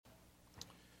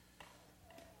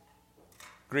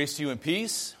Grace to you and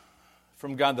peace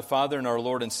from God the Father and our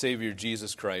Lord and Savior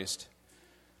Jesus Christ.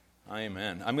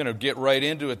 Amen. I'm going to get right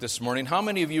into it this morning. How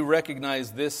many of you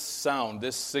recognize this sound,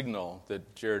 this signal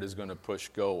that Jared is going to push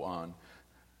go on?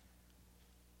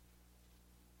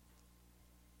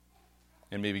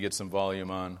 And maybe get some volume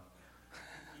on.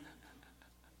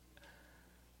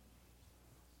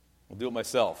 I'll do it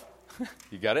myself.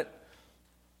 You got it?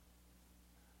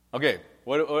 Okay,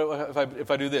 what if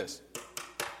I do this?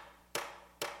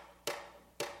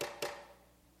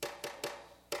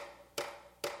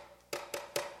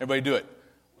 Everybody do it.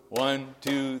 1,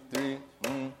 2, 3.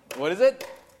 What is it?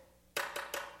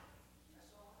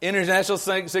 International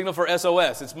signal for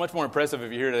SOS. It's much more impressive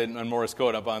if you hear it on Morse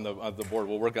code up on the board.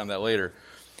 We'll work on that later.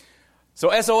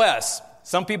 So SOS.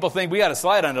 Some people think, we got a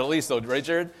slide on it at least though, right,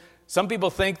 Jared? Some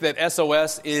people think that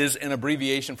SOS is an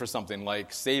abbreviation for something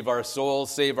like save our soul,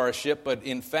 save our ship. But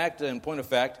in fact, in point of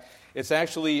fact, it's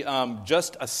actually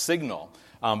just a signal.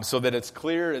 So that it's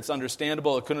clear, it's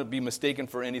understandable, it couldn't be mistaken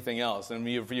for anything else. And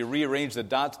if you rearrange the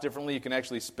dots differently, you can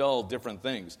actually spell different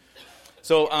things.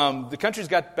 So the countries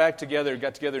got together in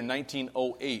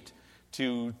 1908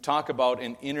 to talk about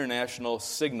an international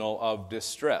signal of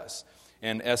distress.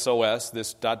 And SOS,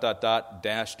 this ...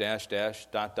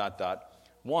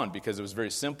 one, because it was very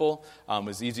simple, it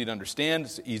was easy to understand,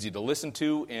 it's easy to listen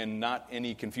to, and not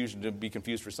any confusion to be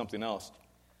confused for something else.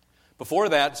 Before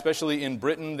that, especially in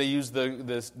Britain, they used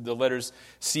the letters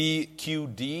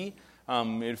CQD.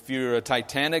 If you're a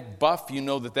Titanic buff, you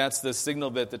know that that's the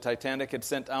signal that the Titanic had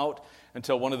sent out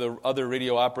until one of the other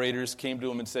radio operators came to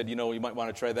them and said, you know, you might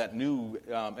want to try that new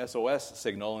SOS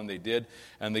signal, and they did,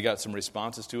 and they got some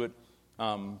responses to it.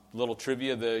 Little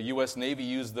trivia, the U.S. Navy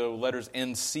used the letters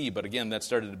NC, but again, that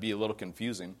started to be a little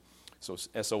confusing. So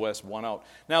SOS won out.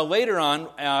 Now, later on,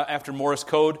 after Morse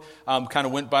code kind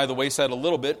of went by the wayside a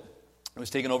little bit, it was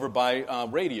taken over by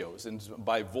radios and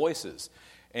by voices.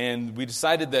 And we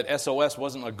decided that SOS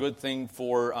wasn't a good thing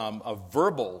for a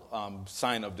verbal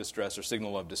sign of distress or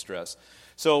signal of distress.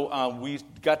 So we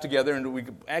got together and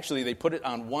they put it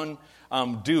on one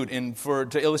dude. And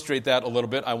to illustrate that a little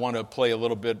bit, I want to play a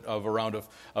little bit of a round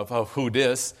of who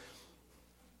dis.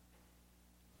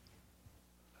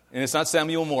 And it's not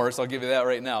Samuel Morse, I'll give you that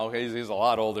right now. Okay, he's a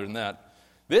lot older than that.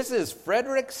 This is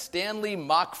Frederick Stanley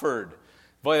Mockford.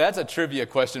 Boy, that's a trivia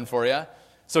question for you.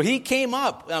 So he came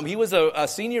up. He was a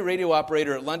senior radio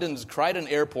operator at London's Croydon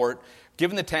Airport,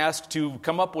 given the task to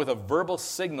come up with a verbal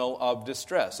signal of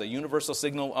distress, a universal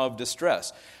signal of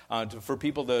distress, for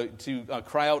people to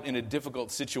cry out in a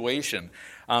difficult situation.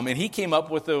 And he came up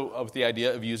with the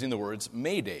idea of using the words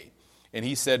Mayday. And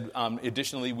he said,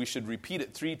 additionally, we should repeat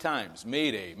it 3 times.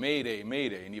 Mayday, Mayday,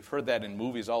 Mayday. And you've heard that in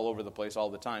movies all over the place all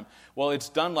the time. Well, it's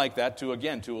done like that to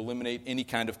eliminate any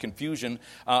kind of confusion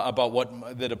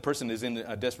about that a person is in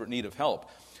a desperate need of help.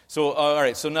 So, all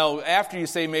right, so now after you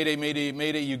say Mayday, Mayday,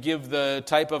 Mayday, you give the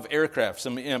type of aircraft,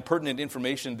 some pertinent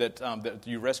information that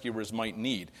your rescuers might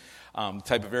need.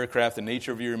 Type of aircraft, the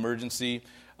nature of your emergency,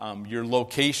 your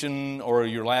location or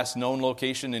your last known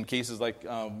location in cases like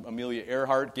Amelia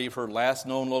Earhart gave her last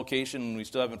known location, and we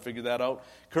still haven't figured that out.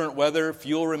 Current weather,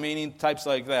 fuel remaining, types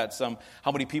like that.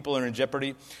 How many people are in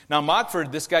jeopardy. Now,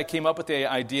 Mockford, this guy came up with the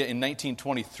idea in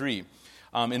 1923.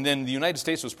 And then the United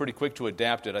States was pretty quick to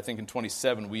adapt it. I think in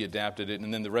 27 we adapted it,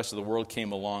 and then the rest of the world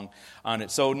came along on it.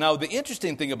 So now the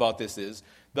interesting thing about this is,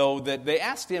 though, that they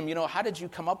asked him, how did you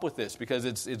come up with this? Because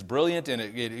it's brilliant and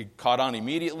it caught on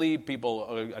immediately.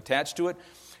 People attached to it.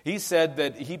 He said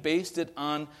that he based it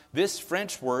on this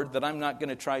French word that I'm not going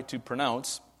to try to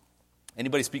pronounce.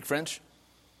 Anybody speak French?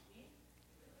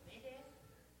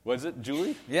 What is it,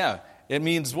 Julie? Yeah. It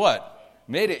means what?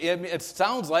 Mayday. It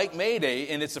sounds like Mayday,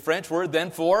 and it's a French word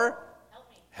then for?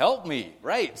 Help me,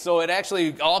 right? So it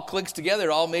actually all clicks together.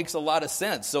 It all makes a lot of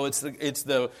sense. So it's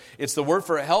the word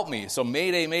for help me. So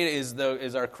Mayday, Mayday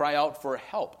is our cry out for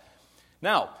help.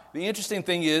 Now, the interesting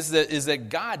thing is that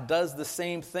God does the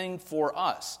same thing for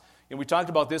us. And we talked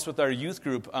about this with our youth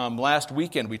group last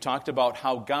weekend. We talked about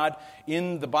how God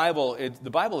in the Bible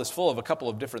is full of a couple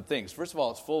of different things. First of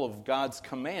all, it's full of God's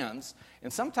commands.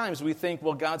 And sometimes we think,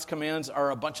 well, God's commands are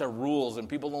a bunch of rules and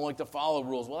people don't like to follow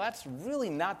rules. Well, that's really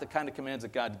not the kind of commands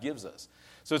that God gives us.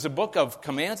 So it's a book of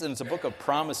commands and it's a book of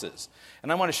promises.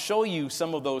 And I want to show you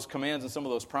some of those commands and some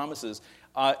of those promises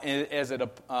as it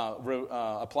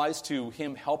applies to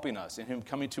Him helping us and Him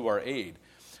coming to our aid.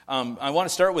 I want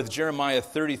to start with Jeremiah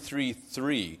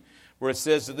 33:3, where it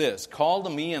says this, "Call to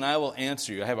me and I will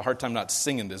answer you." I have a hard time not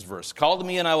singing this verse. "Call to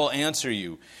me and I will answer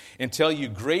you and tell you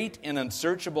great and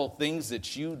unsearchable things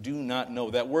that you do not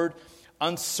know." That word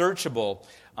unsearchable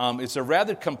It's a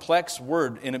rather complex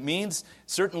word, and it means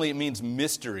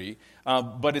mystery,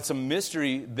 but it's a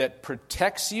mystery that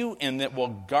protects you and that will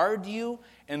guard you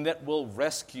and that will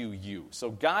rescue you. So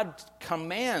God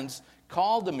commands,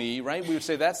 call to me, right? We would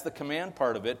say that's the command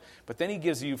part of it, but then he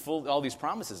gives you all these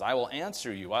promises. I will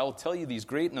answer you. I will tell you these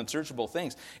great and unsearchable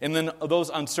things. And then those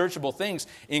unsearchable things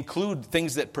include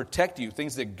things that protect you,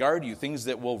 things that guard you, things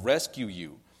that will rescue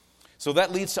you. So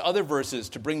that leads to other verses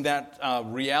to bring that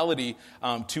reality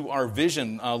to our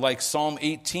vision, like Psalm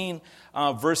 18,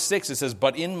 verse 6. It says,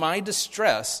 "But in my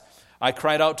distress I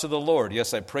cried out to the Lord.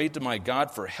 Yes, I prayed to my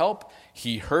God for help.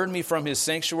 He heard me from his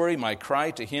sanctuary. My cry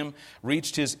to him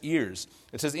reached his ears."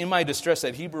 It says, in my distress.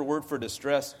 That Hebrew word for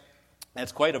distress,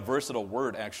 that's quite a versatile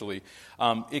word, actually.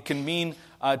 It can mean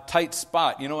a tight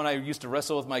spot. You know, when I used to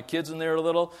wrestle with my kids when they were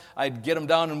little, I'd get them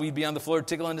down and we'd be on the floor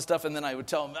tickling and stuff, and then I would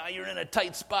tell them, you're in a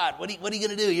tight spot. What are you going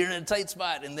to do? You're in a tight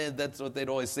spot. And that's what they'd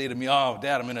always say to me. Oh,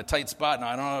 Dad, I'm in a tight spot and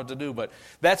I don't know what to do. But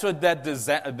that's what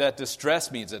that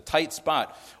distress means, a tight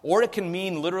spot. Or it can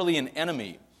mean literally an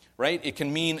enemy, right? It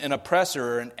can mean an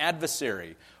oppressor or an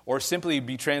adversary, or simply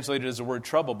be translated as the word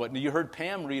trouble. But you heard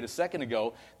Pam read a second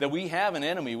ago that we have an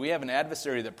enemy, we have an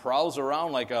adversary that prowls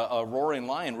around like a roaring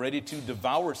lion ready to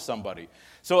devour somebody.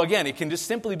 So again, it can just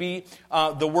simply be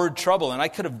the word trouble. And I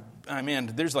could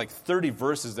have, there's like 30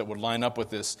 verses that would line up with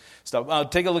this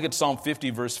stuff. Take a look at Psalm 50,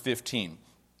 verse 15.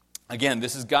 Again,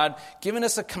 this is God giving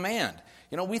us a command.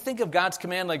 You know, we think of God's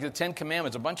command like the Ten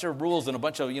Commandments, a bunch of rules and a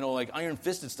bunch of, like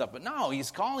iron-fisted stuff. But no, he's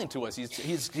calling to us.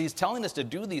 He's telling us to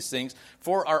do these things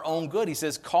for our own good. He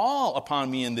says, call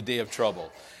upon me in the day of trouble.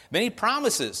 Then he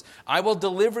promises, I will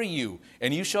deliver you,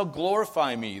 and you shall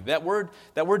glorify me. That word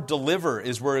deliver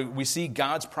is where we see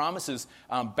God's promises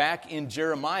back in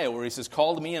Jeremiah, where he says,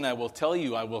 call to me and I will tell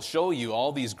you, I will show you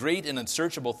all these great and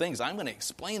unsearchable things. I'm going to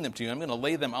explain them to you. I'm going to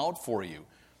lay them out for you.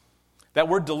 That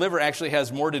word deliver actually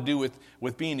has more to do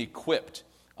with being equipped,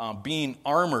 being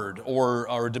armored,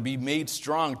 or to be made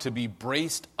strong, to be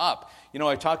braced up. You know,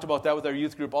 I talked about that with our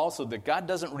youth group also, that God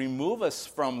doesn't remove us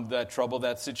from that trouble,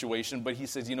 that situation, but he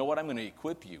says, you know what, I'm going to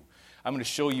equip you. I'm going to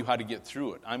show you how to get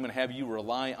through it. I'm going to have you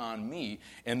rely on me,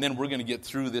 and then we're going to get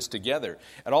through this together.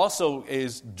 It also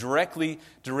is directly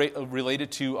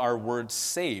related to our word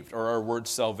saved, or our word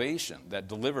salvation, that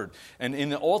delivered. And in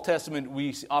the Old Testament,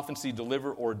 we often see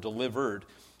deliver or delivered.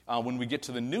 When we get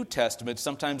to the New Testament,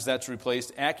 sometimes that's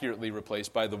accurately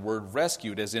replaced by the word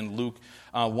rescued, as in Luke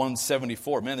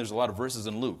 1:74. Man, there's a lot of verses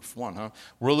in Luke. One, huh?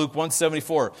 We're Luke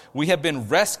 1:74. We have been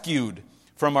rescued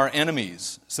from our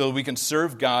enemies so that we can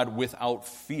serve God without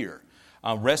fear.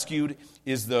 Rescued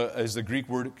is the Greek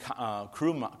word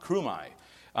krumai.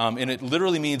 And it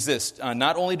literally means this,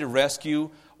 not only to rescue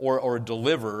or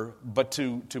deliver, but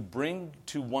to bring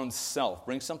to oneself,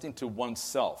 bring something to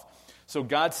oneself. So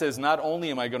God says, not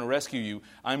only am I going to rescue you,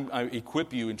 I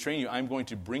equip you and train you, I'm going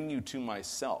to bring you to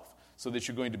myself, so that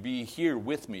you're going to be here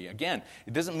with me. Again,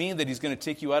 it doesn't mean that he's going to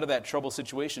take you out of that trouble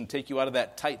situation, take you out of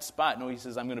that tight spot. No, he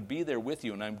says, I'm going to be there with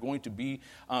you, and I'm going to be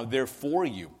there for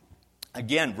you.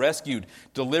 Again, rescued,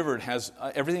 delivered has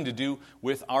everything to do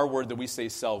with our word that we say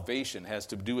salvation. It has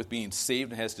to do with being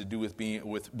saved. It has to do with being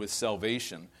with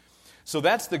salvation. So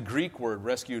that's the Greek word,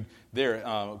 rescued there,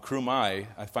 krumai.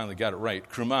 I finally got it right,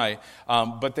 krumai.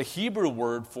 But the Hebrew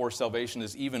word for salvation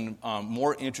is even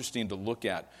more interesting to look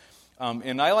at.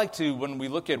 And I like to, when we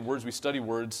look at words, we study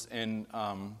words and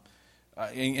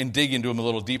dig into them a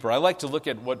little deeper. I like to look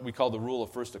at what we call the rule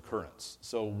of first occurrence.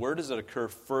 So where does it occur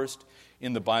first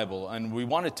in the Bible? And we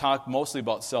want to talk mostly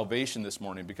about salvation this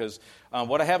morning, because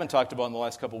what I haven't talked about in the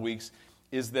last couple of weeks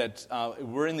is that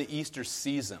we're in the Easter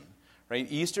season. Right?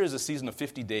 Easter is a season of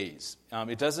 50 days.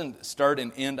 It doesn't start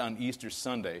and end on Easter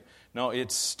Sunday. No,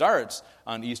 it starts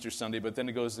on Easter Sunday, but then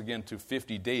it goes again to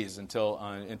 50 days until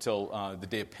the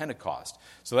day of Pentecost.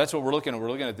 So that's what we're looking at. We're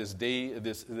looking at this day,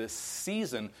 this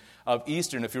season of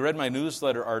Easter. And if you read my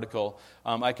newsletter article,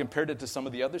 I compared it to some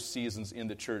of the other seasons in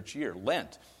the church year.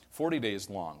 Lent, 40 days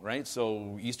long, right?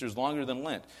 So Easter's longer than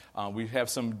Lent. We have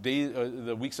some days,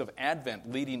 the weeks of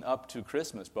Advent leading up to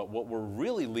Christmas. But what we're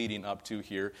really leading up to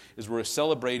here is we're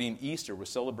celebrating Easter. We're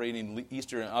celebrating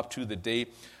Easter up to the day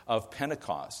of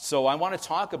Pentecost. So I want to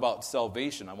talk about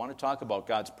salvation. I want to talk about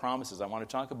God's promises. I want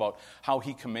to talk about how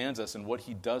he commands us and what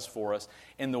he does for us,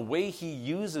 and the way he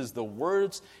uses the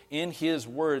words in his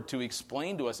word to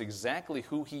explain to us exactly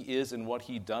who he is and what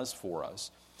he does for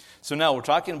us. So now we're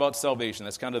talking about salvation.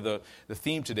 That's kind of the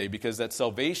theme today, because that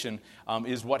salvation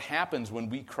is what happens when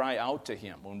we cry out to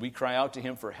him. When we cry out to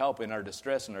him for help in our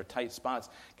distress and our tight spots,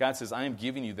 God says, I am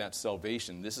giving you that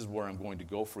salvation. This is where I'm going to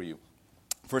go for you.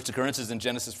 First occurrence is in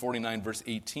Genesis 49, verse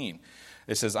 18.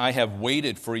 It says, I have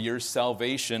waited for your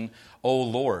salvation, O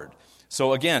Lord.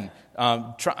 So again,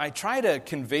 I try to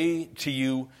convey to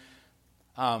you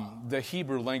the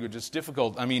Hebrew language. It's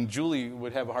difficult. I mean, Julie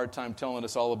would have a hard time telling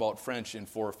us all about French in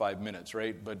 4 or 5 minutes,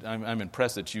 right? But I'm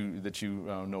impressed that you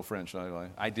know French.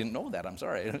 I didn't know that. I'm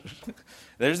sorry.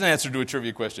 There's an answer to a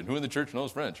trivia question. Who in the church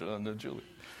knows French? Julie.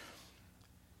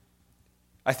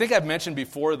 I think I've mentioned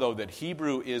before, though, that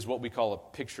Hebrew is what we call a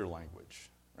picture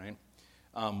language, right?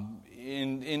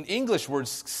 In English,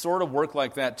 words sort of work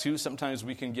like that, too. Sometimes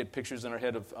we can get pictures in our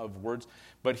head of words.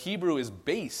 But Hebrew is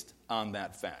based on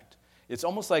that fact. It's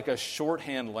almost like a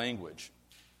shorthand language.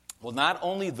 Well, not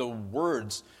only the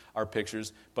words are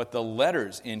pictures, but the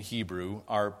letters in Hebrew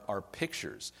are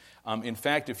pictures. In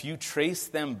fact, if you trace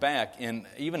them back, and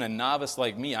even a novice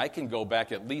like me, I can go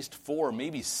back at least 4,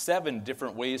 maybe 7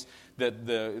 different ways that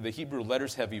the Hebrew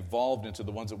letters have evolved into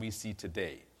the ones that we see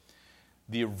today.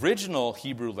 The original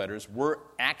Hebrew letters were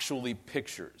actually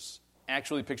pictures,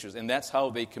 and that's how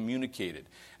they communicated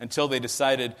until they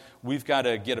decided we've got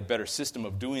to get a better system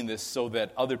of doing this so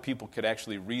that other people could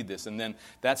actually read this, and then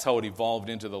that's how it evolved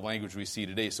into the language we see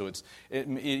today. So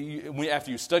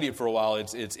after you study it for a while,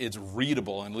 it's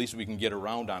readable, and at least we can get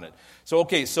around on it. So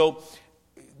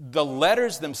the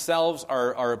letters themselves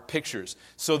are pictures.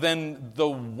 So then the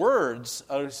words,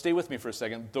 stay with me for a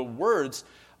second, the words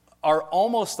are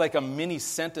almost like a mini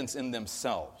sentence in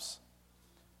themselves.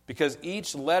 Because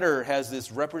each letter has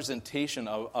this representation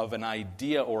of an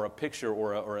idea or a picture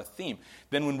or a theme.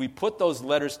 Then when we put those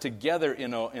letters together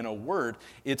in a word,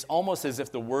 it's almost as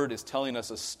if the word is telling us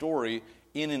a story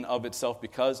in and of itself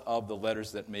because of the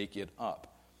letters that make it up.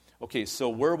 Okay, so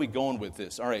where are we going with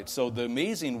this? All right, so the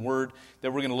amazing word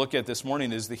that we're going to look at this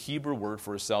morning is the Hebrew word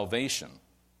for salvation.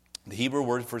 The Hebrew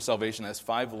word for salvation has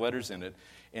 5 letters in it,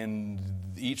 and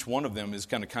each one of them is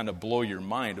going to kind of blow your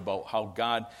mind about how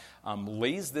God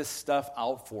lays this stuff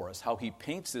out for us, how He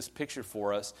paints this picture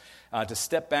for us to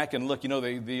step back and look. You know,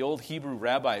 the old Hebrew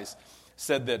rabbis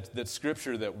said that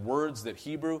Scripture, that words, that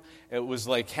Hebrew, it was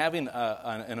like having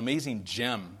an amazing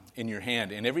gem in your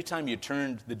hand, and every time you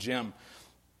turned the gem,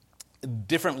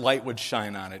 different light would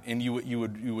shine on it, and you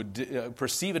would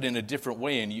perceive it in a different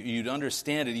way, and you'd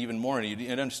understand it even more, and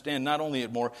you'd understand not only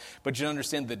it more, but you'd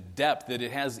understand the depth, that it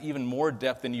has even more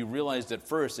depth than you realized at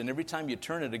first, and every time you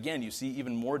turn it again, you see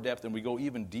even more depth, and we go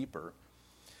even deeper.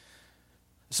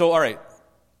 So, all right,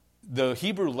 the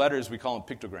Hebrew letters, we call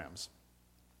them pictograms,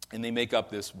 and they make up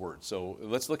this word. So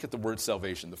let's look at the word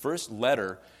salvation. The first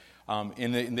letter,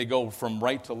 and they go from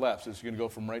right to left. So it's going to go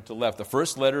from right to left. The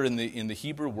first letter in the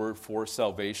Hebrew word for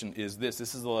salvation is this.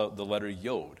 This is the letter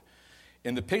Yod.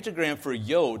 And the pictogram for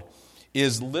Yod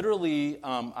is literally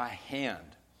a hand.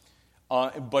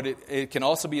 But it can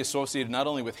also be associated not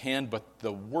only with hand, but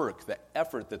the work, the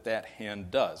effort that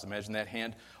hand does. Imagine that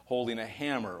hand holding a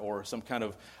hammer or some kind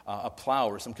of a plow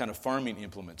or some kind of farming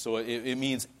implement. So it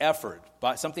means effort,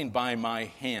 something by my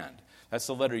hand. That's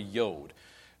the letter Yod.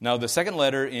 Now, the second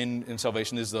letter in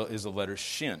salvation is the letter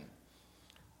Shin.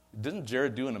 Didn't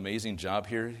Jared do an amazing job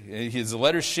here? It's the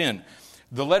letter Shin.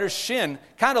 The letter Shin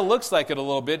kind of looks like it a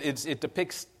little bit. It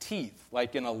depicts teeth,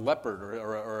 like in a leopard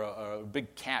or a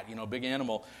big cat, a big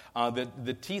animal.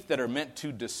 The teeth that are meant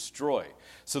to destroy.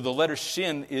 So the letter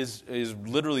Shin is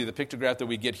literally the pictograph that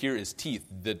we get here is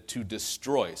teeth, to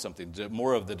destroy something,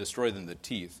 more of the destroy than the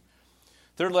teeth.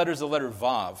 Third letter is the letter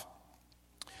Vav.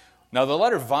 Now, the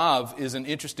letter Vav is an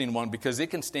interesting one because it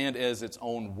can stand as its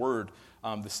own word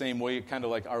the same way, kind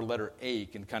of like our letter A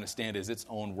can kind of stand as its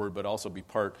own word, but also be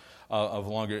part of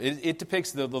longer. It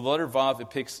depicts, the letter Vav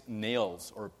depicts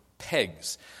nails or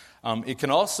pegs. It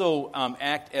can also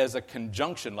act as a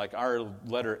conjunction, like our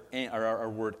letter, or our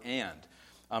word and.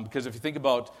 Because if you think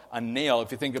about a nail,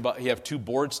 if you think about you have 2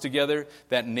 boards together,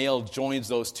 that nail joins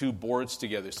those 2 boards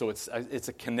together. So it's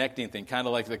a connecting thing, kind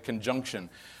of like the conjunction.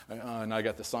 Now I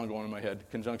got the song going in my head.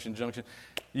 Conjunction, junction.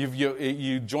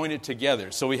 You join it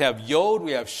together. So we have Yod,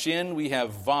 we have Shin, we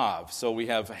have Vav. So we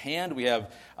have hand, we have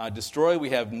destroy, we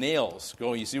have nails.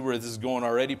 You see where this is going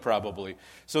already probably.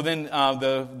 So then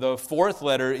the fourth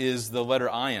letter is the letter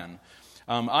Ayin.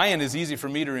 Ayin is easy for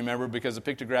me to remember because the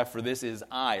pictograph for this is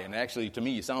eye, and actually to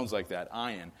me it sounds like that,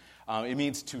 Ayin. It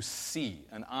means to see.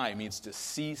 An eye means to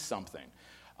see something.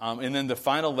 And then the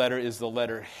final letter is the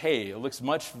letter Hey. It looks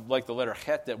much like the letter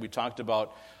Het that we talked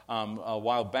about a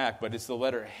while back, but it's the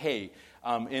letter Hey.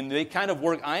 And they kind of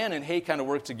work, Ayin and Hey kind of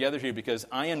work together here because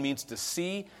Ayin means to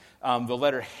see. The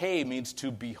letter Hey means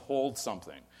to behold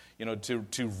something,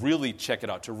 to really check it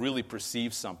out, to really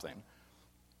perceive something.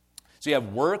 So you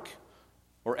have work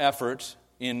or effort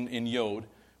in Yod.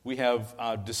 We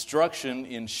have destruction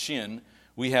in shin.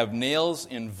 We have nails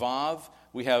in vav.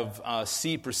 We have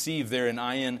see, perceive there in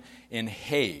ayin and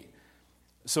hey.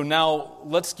 So now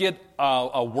let's get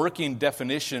a working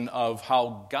definition of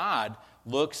how God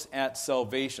looks at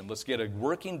salvation. Let's get a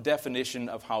working definition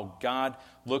of how God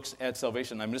looks at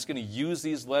salvation. I'm just going to use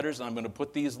these letters, and I'm going to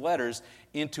put these letters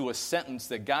into a sentence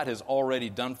that God has already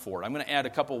done for it. I'm going to add a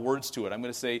couple words to it. I'm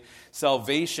going to say,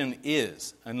 salvation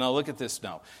is, and now look at this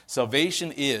now.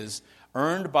 Salvation is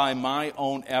earned by my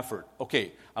own effort.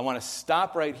 Okay, I want to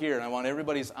stop right here, and I want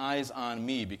everybody's eyes on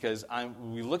me, because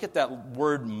we look at that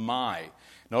word my.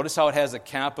 Notice how it has a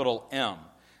capital M.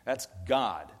 That's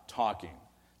God talking.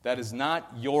 That is not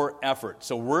your effort.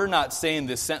 So we're not saying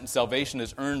this sentence, salvation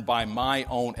is earned by my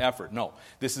own effort. No,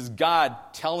 this is God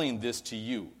telling this to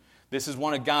you. This is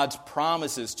one of God's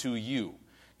promises to you.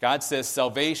 God says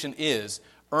salvation is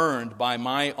earned by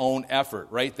my own effort,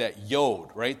 right? That yod,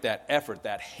 right? That effort,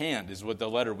 that hand is what the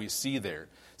letter we see there.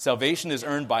 Salvation is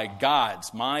earned by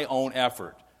God's, my own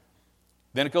effort.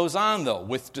 Then it goes on, though,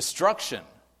 with destruction,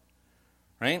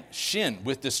 right? Shin,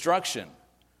 with destruction.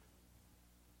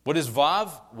 What is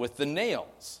vav? With the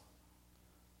nails,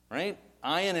 right?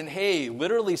 Ayin and hey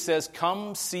literally says,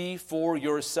 come see for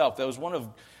yourself. That was one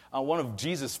of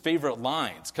Jesus' favorite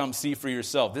lines, come see for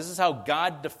yourself. This is how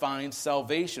God defines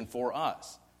salvation for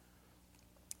us.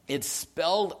 It's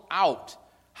spelled out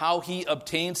how he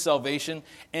obtains salvation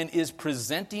and is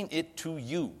presenting it to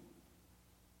you.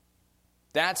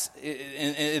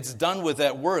 It's done with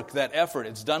that work, that effort.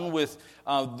 It's done with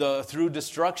through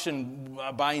destruction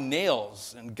by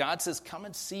nails. And God says, come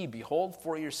and see, behold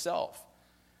for yourself.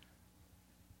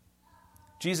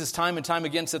 Jesus time and time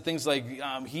again said things like,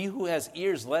 he who has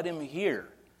ears, let him hear.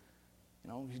 You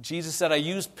know, Jesus said, I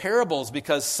use parables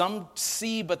because some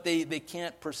see, but they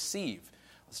can't perceive.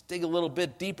 Let's dig a little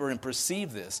bit deeper and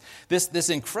perceive this. This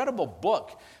incredible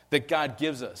book that God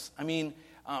gives us. I mean,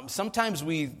 sometimes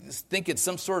we think it's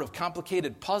some sort of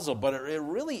complicated puzzle, but it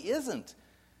really isn't.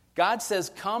 God says,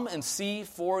 come and see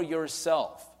for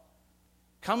yourself.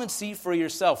 Come and see for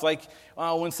yourself. Like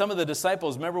when some of the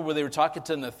disciples, remember where they were talking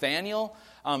to Nathanael?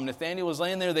 Nathanael was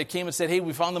laying there. They came and said, hey,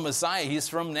 we found the Messiah. He's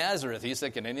from Nazareth. He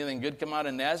said, can anything good come out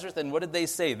of Nazareth? And what did they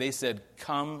say? They said,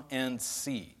 come and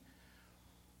see.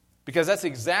 Because that's the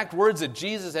exact words that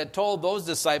Jesus had told those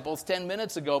disciples 10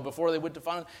 minutes ago before they went to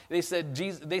find him. They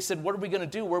said, what are we going to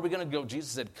do? Where are we going to go?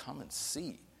 Jesus said, come and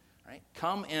see. Right?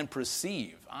 Come and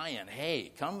perceive. Ayin,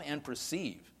 hey, come and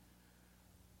perceive.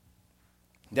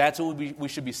 That's what we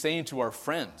should be saying to our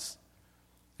friends.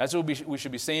 That's what we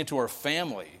should be saying to our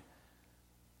family.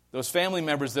 Those family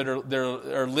members that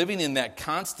are living in that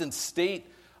constant state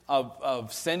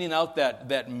of sending out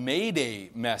that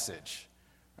Mayday message.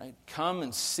 Right? Come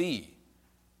and see.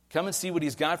 Come and see what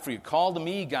he's got for you. Call to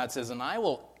me, God says, and I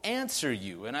will answer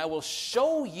you, and I will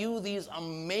show you these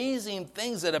amazing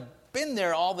things that have been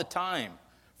there all the time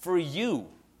for you.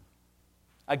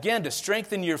 Again, to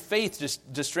strengthen your faith,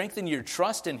 to strengthen your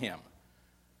trust in him.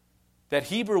 That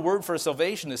Hebrew word for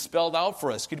salvation is spelled out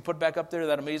for us. Could you put back up there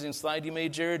that amazing slide you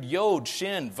made, Jared? Yod,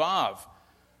 Shin, Vav,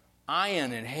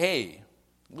 Ayin, and Hey.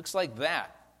 Looks like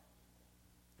that.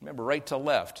 Remember, right to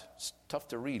left. It's tough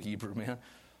to read Hebrew, man.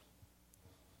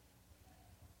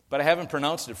 But I haven't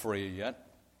pronounced it for you yet.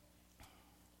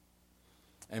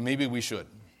 And maybe we should.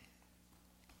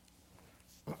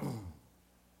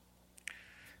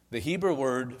 The Hebrew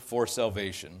word for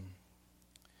salvation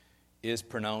is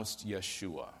pronounced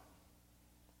Yeshua.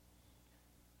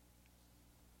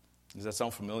 Does that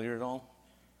sound familiar at all?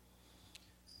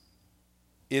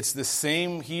 It's the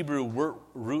same Hebrew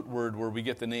root word where we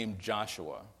get the name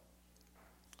Joshua.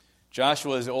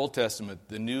 Joshua is the Old Testament.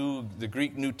 The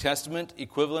Greek New Testament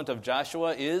equivalent of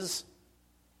Joshua is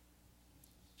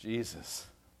Jesus.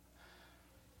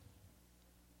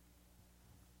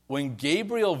 When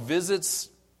Gabriel visits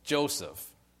Joseph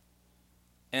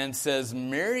and says,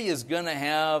 Mary is going to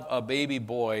have a baby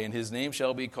boy and his name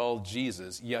shall be called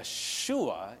Jesus,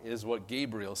 Yeshua is what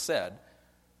Gabriel said.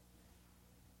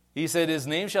 He said his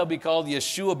name shall be called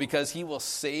Yeshua because he will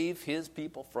save his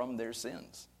people from their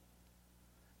sins.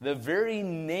 The very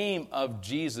name of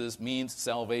Jesus means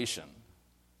salvation.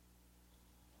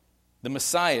 The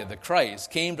Messiah, the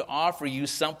Christ, came to offer you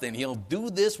something. He'll do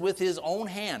this with his own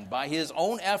hand, by his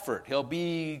own effort. He'll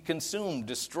be consumed,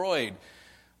 destroyed.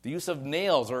 The use of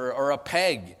nails or a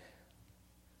peg.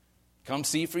 Come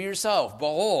see for yourself.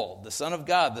 Behold, the Son of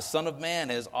God, the Son of Man,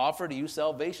 has offered you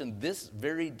salvation this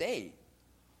very day.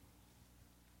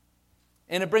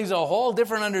 And it brings a whole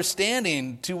different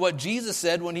understanding to what Jesus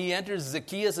said when he enters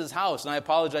Zacchaeus' house. And I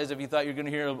apologize if you thought you were going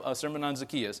to hear a sermon on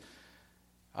Zacchaeus.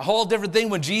 A whole different thing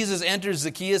when Jesus enters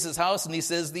Zacchaeus' house and he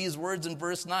says these words in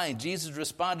verse 9. Jesus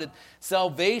responded,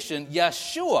 salvation,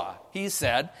 Yeshua, he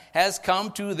said, has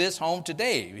come to this home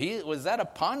today. Was that a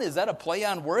pun? Is that a play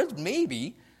on words?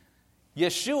 Maybe.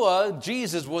 Yeshua,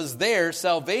 Jesus, was there.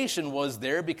 Salvation was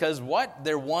there because what?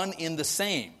 They're one in the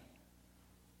same.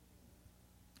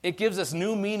 It gives us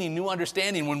new meaning, new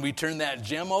understanding when we turn that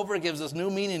gem over. It gives us new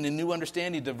meaning and new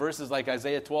understanding to verses like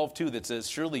Isaiah 12:2 that says,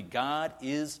 surely God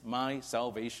is my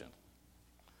salvation.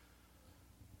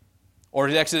 Or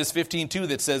Exodus 15:2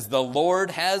 that says, the Lord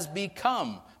has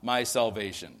become my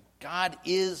salvation. God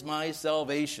is my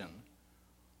salvation.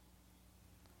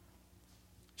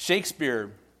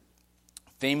 Shakespeare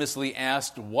famously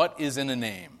asked, what is in a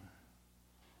name?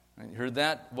 You heard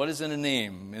that? What is in a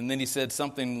name? And then he said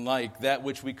something like, that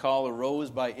which we call a rose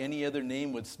by any other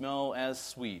name would smell as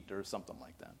sweet, or something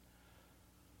like that.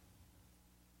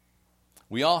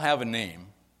 We all have a name.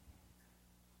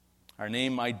 Our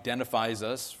name identifies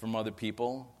us from other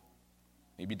people,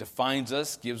 maybe defines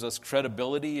us, gives us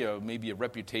credibility, or maybe a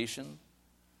reputation.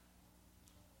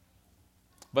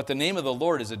 But the name of the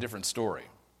Lord is a different story.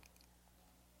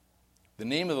 The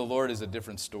name of the Lord is a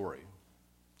different story.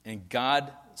 And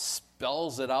God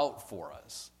spells it out for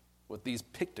us with these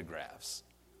pictographs.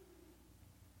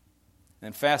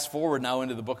 And fast forward now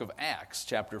into the book of Acts,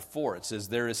 chapter 4. It says,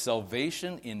 there is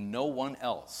salvation in no one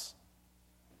else.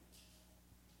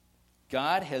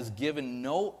 God has given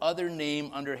no other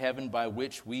name under heaven by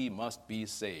which we must be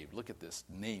saved. Look at this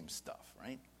name stuff,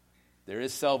 right? There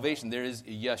is salvation. There is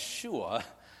Yeshua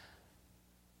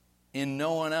in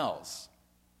no one else.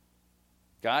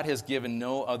 God has given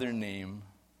no other name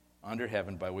under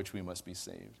heaven by which we must be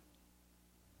saved.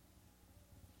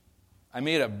 I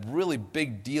made a really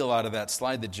big deal out of that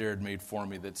slide that Jared made for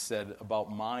me that said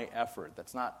about my effort.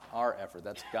 That's not our effort,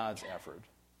 that's God's effort.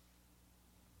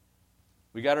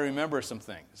 We got to remember some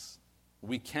things.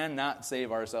 We cannot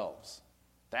save ourselves.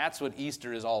 That's what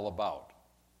Easter is all about.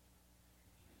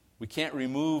 We can't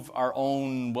remove our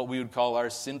own, what we would call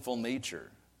our sinful nature.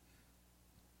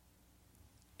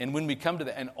 And when we come to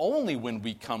that, and only when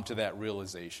we come to that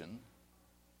realization,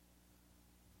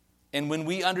 and when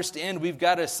we understand we've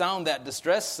got to sound that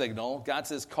distress signal, God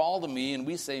says, call to me, and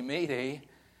we say, Mayday,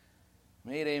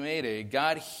 Mayday, Mayday.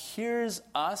 God hears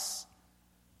us,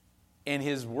 and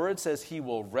His word says He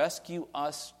will rescue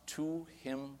us to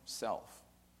Himself.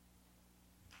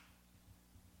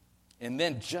 And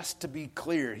then, just to be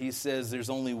clear, He says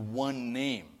there's only one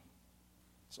name.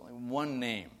 There's only one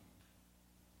name.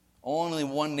 Only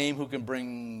one name who can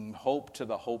bring hope to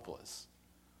the hopeless.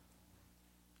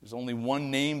 There's only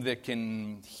one name that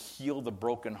can heal the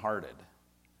brokenhearted.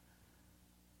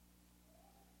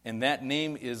 And that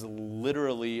name is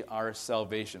literally our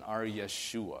salvation, our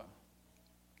Yeshua.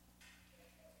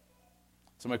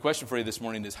 So my question for you this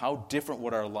morning is, how different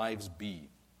would our lives be?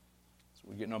 So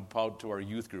we're getting out to our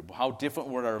youth group. How different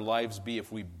would our lives be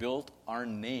if we built our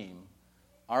name,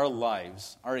 our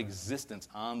lives, our existence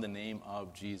on the name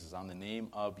of Jesus, on the name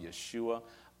of Yeshua,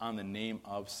 on the name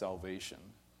of salvation?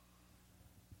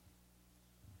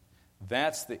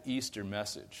 That's the Easter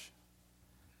message.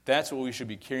 That's what we should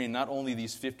be carrying not only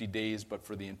these 50 days, but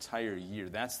for the entire year.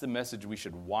 That's the message we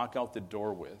should walk out the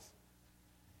door with.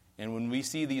 And when we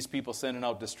see these people sending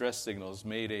out distress signals,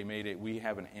 Mayday, Mayday, we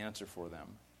have an answer for them.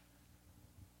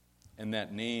 And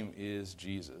that name is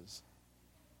Jesus.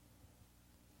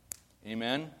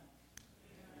 Amen?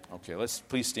 Okay, let's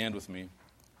please stand with me.